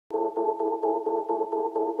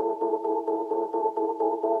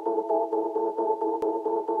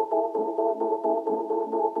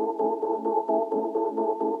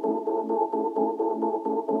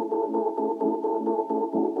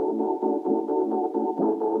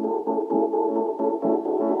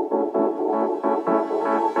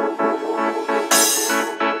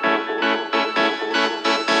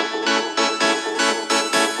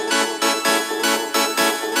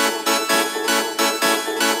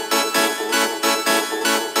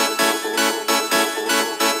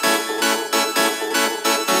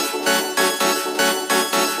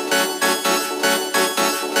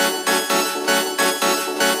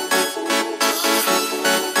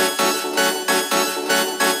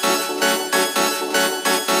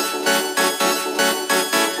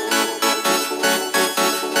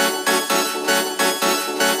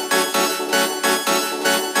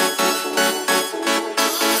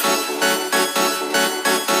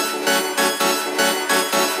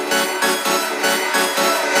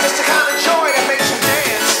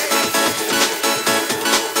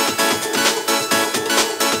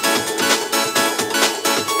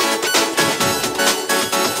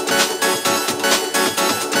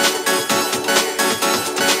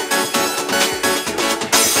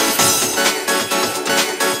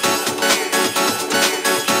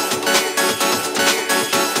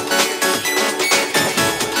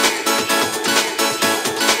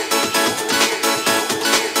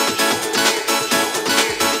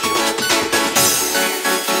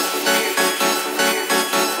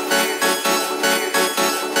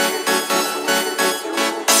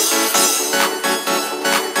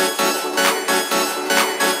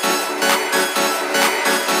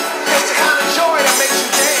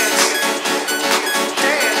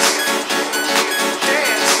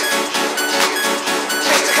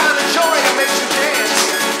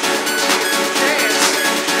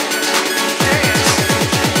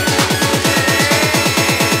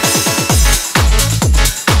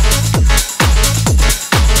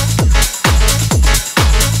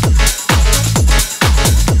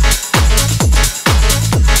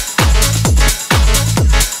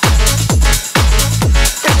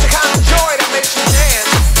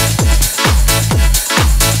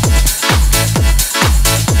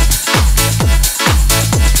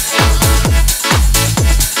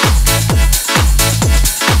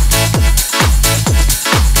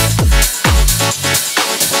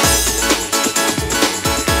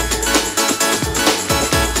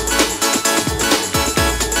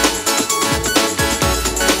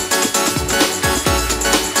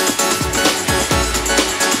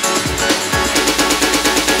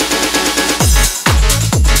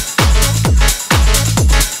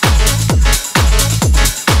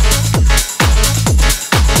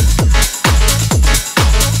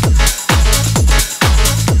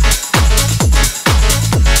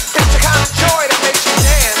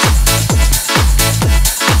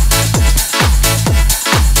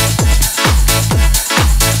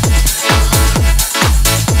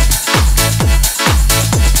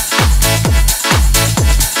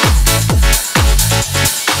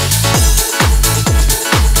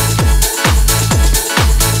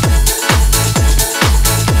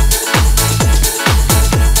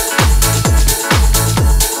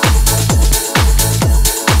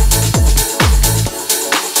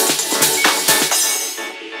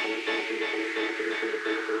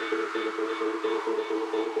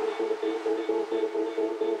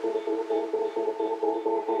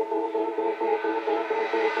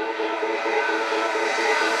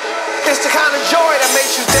It's the kind of joy that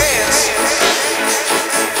makes you dance.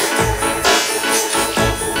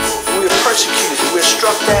 We are persecuted, we're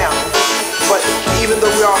struck down, but even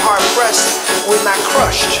though we are hard pressed, we're not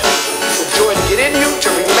crushed. The joy to get in you, to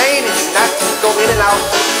remain, and not to go in and out,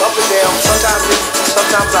 up and down.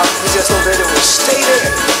 Sometimes we just know that it will stay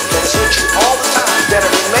there, that it's with you all the time, that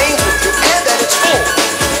it remains with you, and that it's full.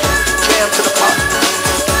 Jam to the pot.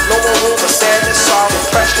 No more room for sadness, sorrow,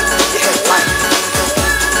 depression. You have life.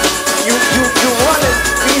 You running.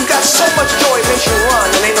 You got so much joy, it makes you run,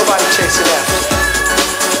 and ain't nobody chasing after.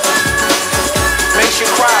 Makes you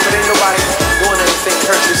cry, but ain't nobody doing anything to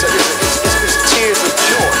hurt you. It's tears of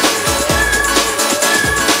joy.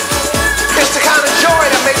 It's the kind of joy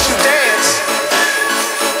that makes you dance.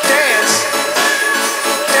 Dance.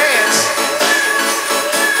 Dance.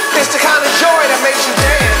 It's the kind of joy that makes you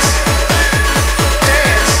dance.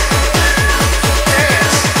 Dance.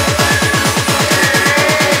 Dance.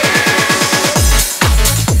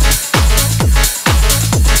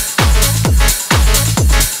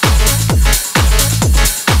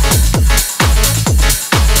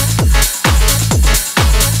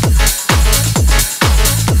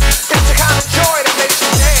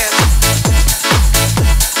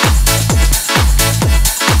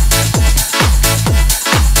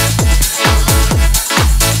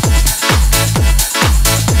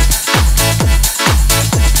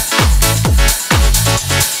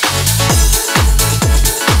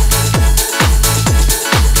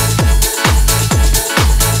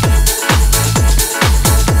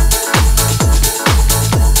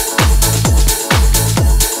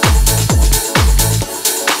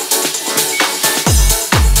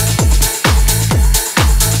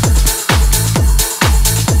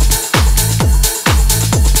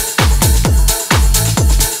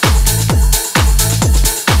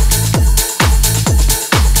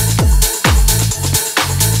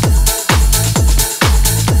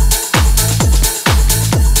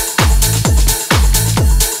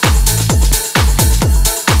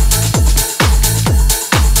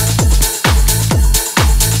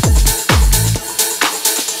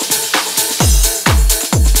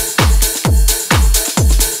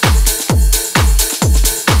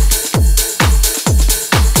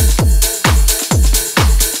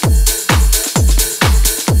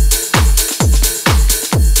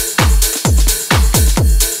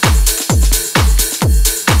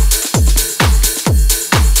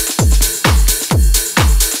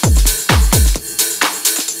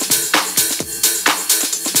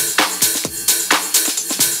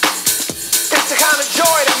 It's the kind of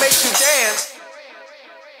joy that makes you dance.